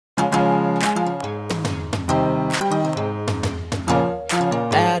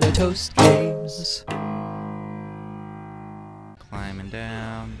AddiToast games. Climbing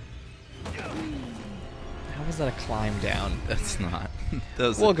down. How was that a climb down? That's not.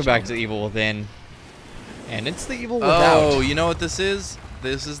 Welcome back to Evil Within. And it's the Evil Without. Oh, you know what this is?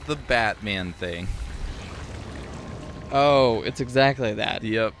 This is the Batman thing. Oh, it's exactly that.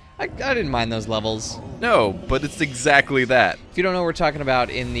 Yep. I didn't mind those levels. No, but it's exactly that. If you don't know what we're talking about,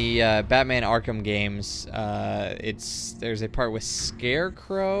 in the Batman Arkham games, there's a part with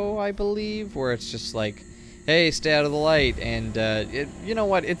Scarecrow, I believe, where it's just like, hey, stay out of the light, and you know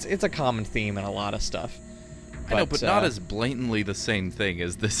what? It's a common theme in a lot of stuff. I know, but not as blatantly the same thing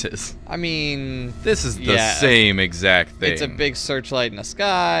as this is. I mean, this is the same exact thing. It's a big searchlight in the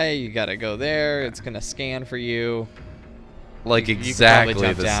sky. You gotta go there. It's gonna scan for you. Like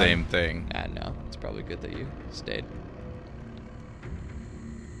exactly the same thing. Ah, no, it's probably good that you stayed.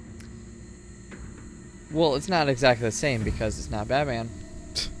 Well, it's not exactly the same because it's not Batman.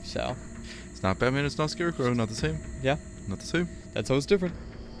 So. It's not Batman, it's not Scarecrow, not the same. Yeah. Not the same. That's how it's different.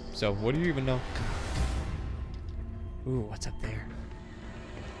 So, what do you even know? Ooh, what's up there?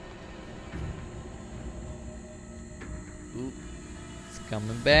 Ooh. It's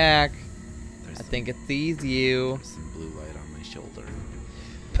coming back. I think it sees you. There's some blue light on my shoulder.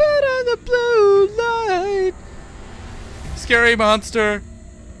 Put on the blue light. Scary monster.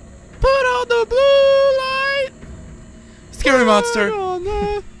 Put on the blue light. Scary monster. On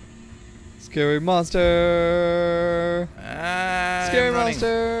the scary monster. Scary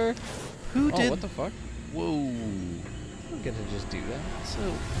monster. Who did? What the fuck? Whoa. I don't get to just do that. So,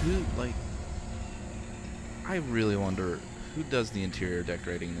 who, like... I really wonder who does the interior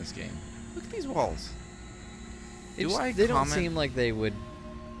decorating in this game. Look at these walls. They don't seem like they would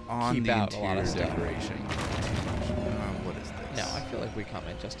on keep the out a lot of interior stuff. decoration. What is this? No, I feel like we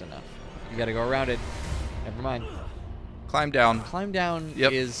comment just enough. You gotta go around it. Never mind. Climb down. Climb down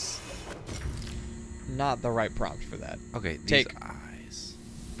is not the right prompt for that. Okay, these Take. eyes.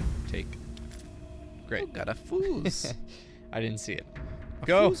 Take. Great. Oh, got a foos. I didn't see it. A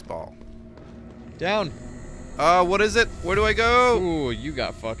Go. foosball. Down. What is it? Where do I go? Ooh, you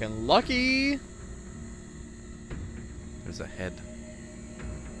got fucking lucky. There's a head.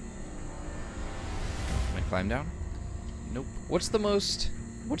 Can I climb down? Nope. What's the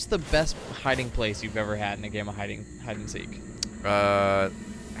best hiding place you've ever had in a game of hide and seek?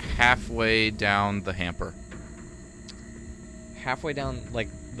 Halfway down the hamper. Halfway down, like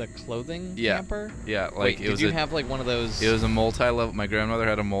the clothing hamper? Yeah, like Wait, did you have like one of those? It was a multi-level. My grandmother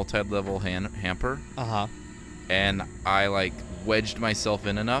had a multi-level hamper. Uh-huh. And I like wedged myself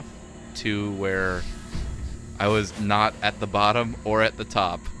in enough to where I was not at the bottom or at the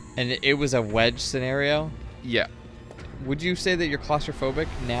top. And it was a wedge scenario? Yeah. Would you say that you're claustrophobic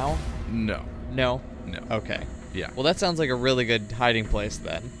now? No. No? No. Okay. Yeah. Well, that sounds like a really good hiding place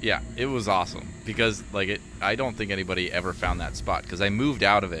then. Yeah, it was awesome because like I don't think anybody ever found that spot because I moved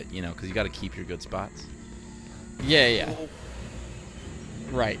out of it, you know, because you got to keep your good spots. Yeah, yeah.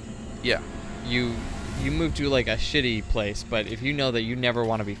 Right. Yeah. You move to like a shitty place, but if you know that you never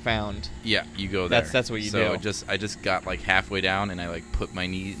want to be found, yeah, you go there. That's what you do. So I just got like halfway down and I like put my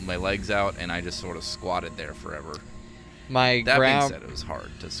legs out and I just sort of squatted there forever. That being said, it was hard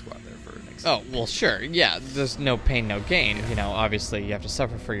to squat there for an example. Oh, well, sure. Yeah, there's no pain, no gain. Yeah. You know, obviously you have to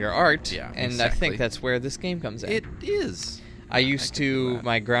suffer for your art. Yeah, and exactly. I think that's where this game comes in. It is.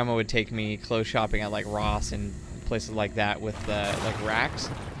 My grandma would take me clothes shopping at like Ross and places like that with like racks.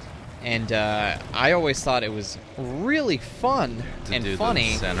 And I always thought it was really fun and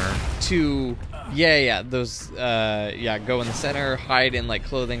funny to go in the center, hide in like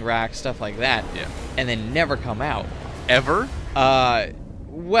clothing racks, stuff like that. Yeah. And then never come out. Ever?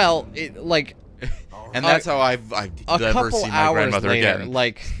 Well, it like. And that's how I've never seen my grandmother later, again.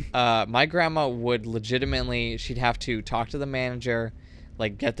 Like, my grandma would legitimately, she'd have to talk to the manager,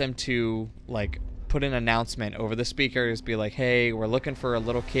 like get them to like put an announcement over the speakers, be like, hey, we're looking for a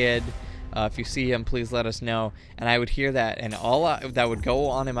little kid. If you see him, please let us know. And I would hear that, and all that would go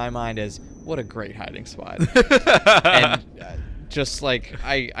on in my mind is, what a great hiding spot. And just like,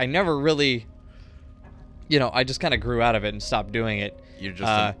 I never really, you know, I just kind of grew out of it and stopped doing it. You're just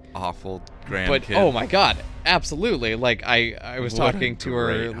an awful grandkid. But, oh my God, absolutely. Like, I was talking to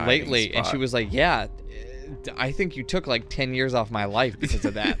her lately, and she was like, yeah, I think you took like 10 years off my life because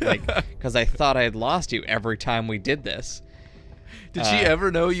of that. Like, because I thought I had lost you every time we did this. Did she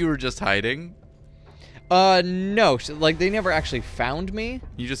ever know you were just hiding? No. Like, they never actually found me.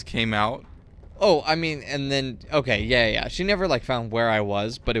 You just came out? Oh, I mean, and then, okay, yeah. She never, like, found where I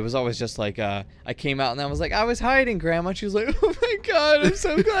was, but it was always just, like, I came out and I was like, I was hiding, Grandma. And she was like, oh, my God, I'm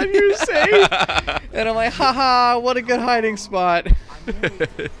so glad you're safe. And I'm like, haha, what a good hiding spot.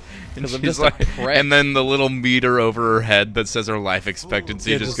 And she's like, and then the little meter over her head that says her life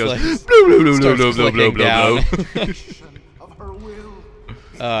expectancy just goes, like, blah, blah,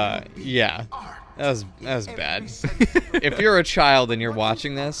 blah. Yeah. That was bad. If you're a child and you're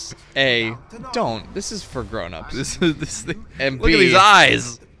watching this, A, don't. This is for grown-ups. This thing. And Look B, at these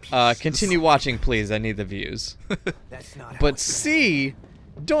eyes. Continue watching, please. I need the views. But C,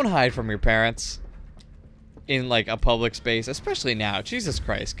 don't hide from your parents in, like, a public space, especially now. Jesus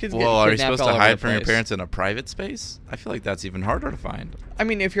Christ. Kids get kidnapped are you supposed all to over hide the from your place. parents in a private space? I feel like that's even harder to find. I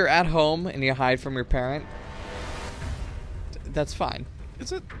mean, if you're at home and you hide from your parent, that's fine.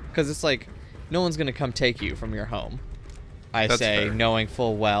 Is it? Because it's like, no one's going to come take you from your home. That's say, fair. knowing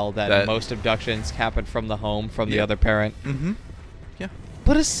full well that most abductions happen from the home, from the other parent. Mm-hmm. Yeah.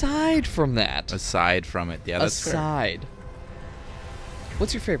 But aside from that. Aside from it. Yeah, that's fair.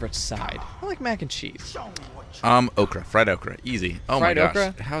 What's your favorite side? I like mac and cheese. Okra. Fried okra. Easy. Oh fried my gosh.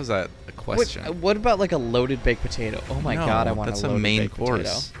 Okra? How's that a question? What about like a loaded baked potato? Oh my God, I want that's a loaded main baked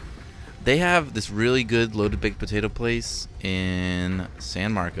course. potato. They have this really good loaded baked potato place in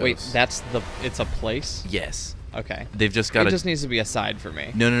San Marcos. Wait, it's a place? Yes. Okay. They've just got It just needs to be a side for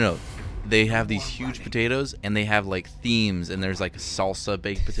me. No. They have these huge potatoes, and they have like themes, and there's like a salsa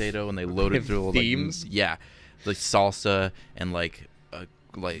baked potato, and they load it through themes. Like, yeah, like salsa and like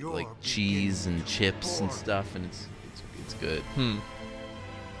cheese and chips and stuff, and it's good.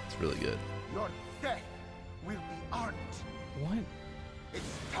 It's really good. Your death will be earned. What? It's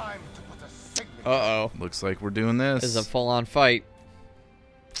time to put a signature. Uh-oh. Looks like we're doing this. This is a full-on fight.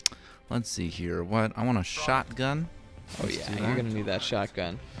 Let's see here. What? I want a shotgun. Oh yeah, you're gonna need that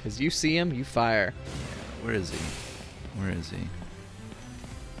shotgun. Cause you see him, you fire. Where is he? Where is he?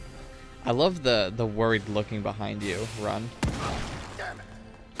 I love the worried looking behind you. Run.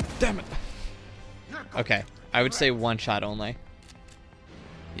 Damn it. Okay, I would say one shot only.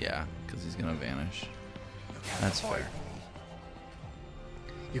 Yeah, because he's gonna vanish. That's fair.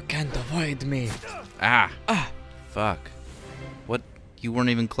 You can't avoid me. Ah! Fuck. What? You weren't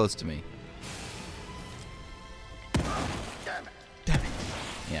even close to me. Damn it.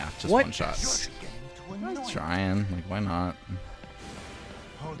 Yeah, just What? one shot. I was trying. Like, why not?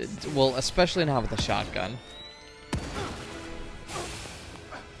 Well, especially now with the shotgun.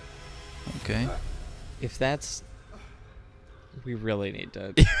 Okay. If that's... We really need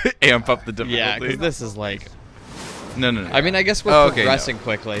to... Amp up the difficulty. Yeah, because this is like... No. I mean, I guess we're progressing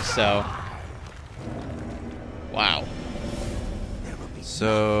quickly, so... Wow.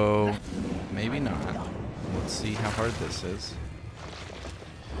 So... Maybe not. Let's see how hard this is.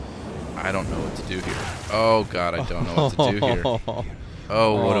 I don't know what to do here. Oh, God, I don't know what to do here.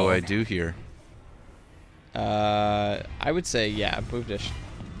 Oh, what do I do here? I would say, yeah, move to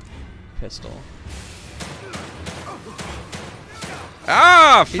pistol.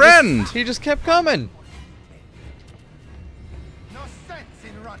 Ah, friend! He just kept coming. No sense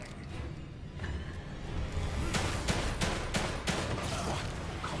in running.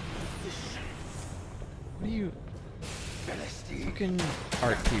 What are you... Fucking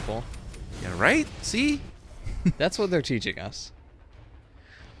art people. Yeah, right? See? That's what they're teaching us.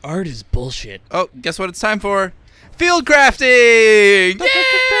 Art is bullshit. Oh, guess what it's time for? Field crafting! Yay!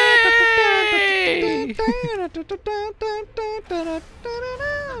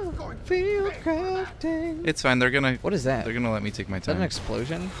 Field crafting. It's fine. They're gonna. What is that? They're gonna let me take my Is that an time.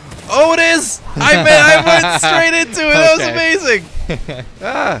 explosion? Oh, it is! I went straight into it. That was amazing.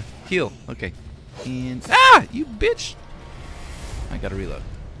 Heal. Okay. And you bitch! I gotta reload.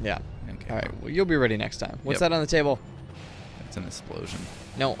 Yeah. Okay. All right. Well, you'll be ready next time. What's Yep. that on the table? It's an explosion.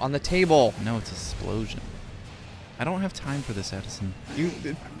 No, on the table. No, it's an explosion. I don't have time for this, Edison. You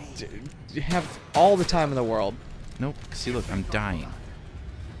have all the time in the world. Nope. See, look, I'm dying.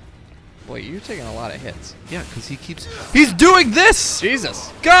 Boy, you're taking a lot of hits. Yeah, because he's doing this!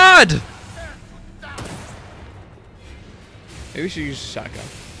 Jesus. God! Maybe we should use a shotgun.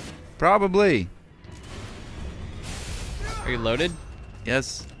 Probably. Are you loaded?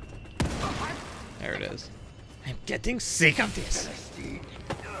 Yes. There it is. I'm getting sick of this.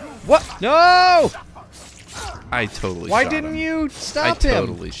 What? No! I totally Why shot didn't him. you stop I him?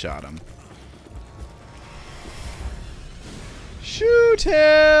 totally shot him. Shoot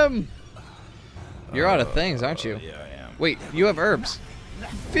him! You're out of things, aren't you? Yeah, I am. Wait, you have herbs.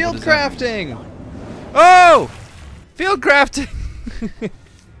 Field does that crafting! Oh! Field crafting!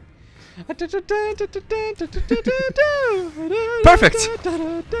 Perfect!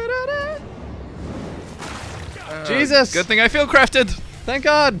 Jesus! Good thing I feel crafted. Thank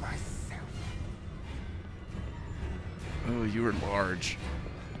God! Oh, you were large.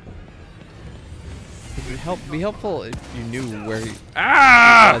 It would be helpful if you knew where he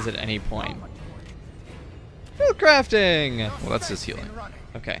was at any point. Field crafting! Well, that's just healing.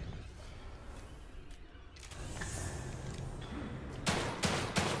 Okay.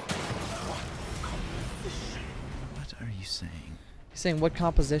 What are you saying? He's saying what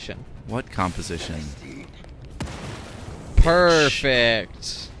composition? What composition?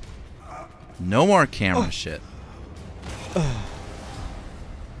 Perfect. No more camera shit.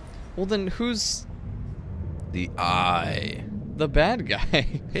 Well, then who's The eye. the bad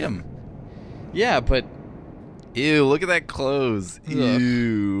guy? Him. Yeah, but Ew, look at that clothes. Ugh.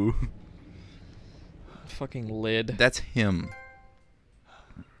 Ew. fucking lid. That's him.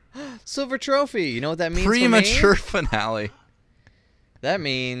 Silver trophy. You know what that means? Premature For me? finale. That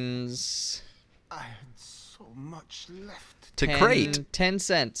means I had so much left. To crate. 10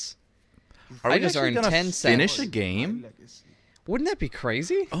 cents. Are I we just actually earned gonna 10 cents. finish a game? Wouldn't that be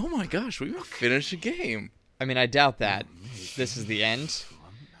crazy? Oh my gosh, we might finish a game. I mean, I doubt that this is the end.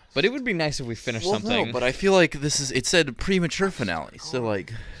 But it would be nice if we finished something. No, but I feel like this is. It said premature finale, so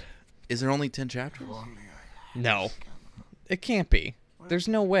like, is there only 10 chapters? No. It can't be. There's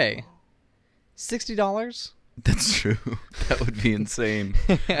no way. $60? That's true. That would be insane.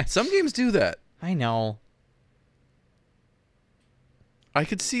 Some games do that. I know. I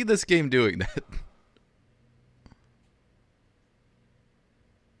could see this game doing that.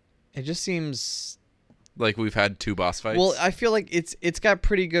 It just seems... Like we've had 2 boss fights. Well, I feel like it's got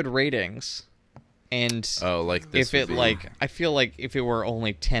pretty good ratings. And oh, like this. if it I feel like if it were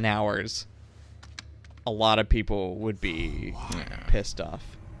only 10 hours, a lot of people would be pissed off.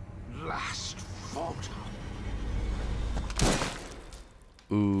 Last photo.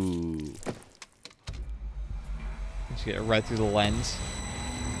 Ooh. Just get it right through the lens.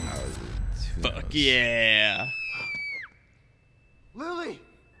 Fuck yeah! Lily,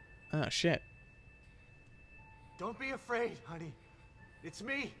 Oh shit! don't be afraid, honey. It's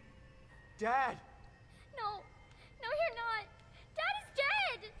me, Dad. No, no, you're not. Dad is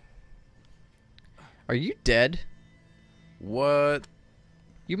dead. Are you dead? What?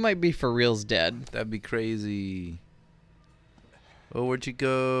 You might be for reals dead. That'd be crazy. Oh, where'd you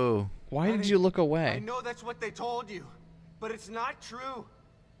go? Why did Honey, you look I away? know that's what they told you, but it's not true.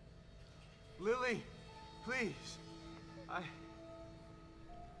 Lily, please.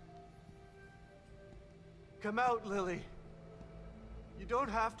 Come out, Lily. You don't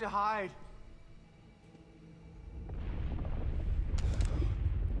have to hide.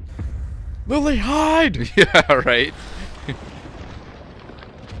 Lily, hide! Yeah, right.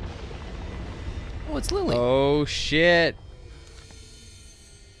 Oh, it's Lily. Oh shit!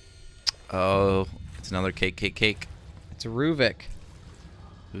 Oh, it's another cake. It's Ruvik.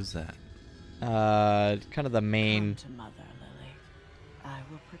 Who's that? Kind of the main. Come to Mother, Lily. I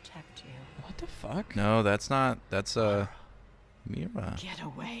will protect you. What the fuck? No, that's not. That's Mira. Get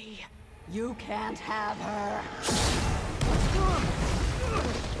away. You can't have her.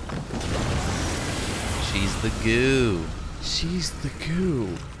 She's the goo. She's the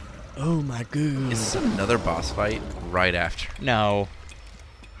goo. Oh my goo. Is this another boss fight right after? No.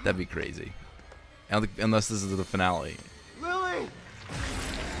 That'd be crazy. Unless this is the finale. Lily!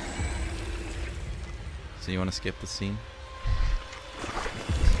 So you want to skip the scene?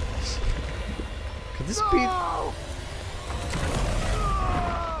 Could this be?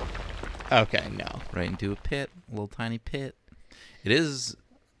 Okay, no. Right into a pit, a little tiny pit. It is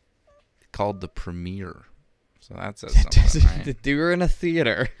called the premiere, so that says something, right? They were in a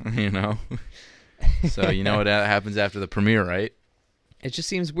theater. You know. So you know what happens after the premiere, right? It just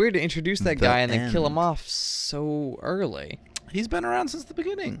seems weird to introduce that The guy and then kill him end. off so early. He's been around since the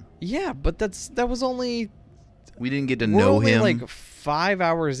beginning. Yeah, but that was only We didn't get to we're know only him. like 5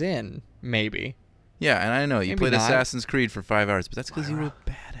 hours in, maybe. Yeah, and I know you Maybe played not. Assassin's Creed for 5 hours, but that's because you were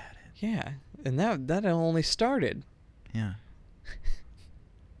bad at it. Yeah, and that only started. Yeah.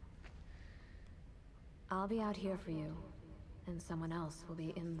 I'll be out here for you, and someone else will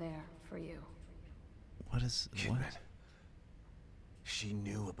be in there for you. What is what? She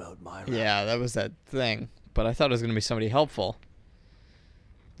knew about Myra. Yeah, that was that thing. But I thought it was gonna be somebody helpful.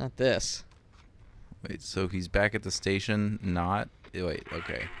 Not this. Wait, so he's back at the station? Not. Wait.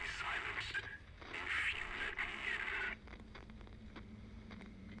 Okay.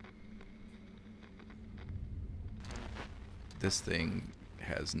 This thing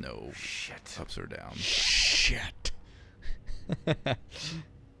has no Shit. ups or downs. Shit.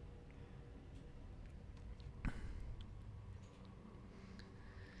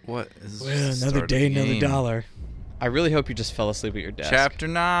 What is Well, the another start day, of the another game? dollar. I really hope you just fell asleep at your desk. Chapter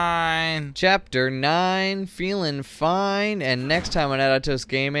 9. Chapter 9, feeling fine. And next time on AddiToast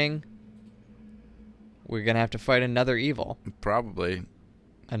Gaming, we're going to have to fight another evil. Probably.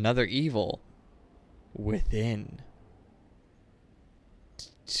 Another evil within.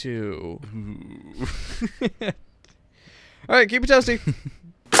 2. All right, keep it toasty.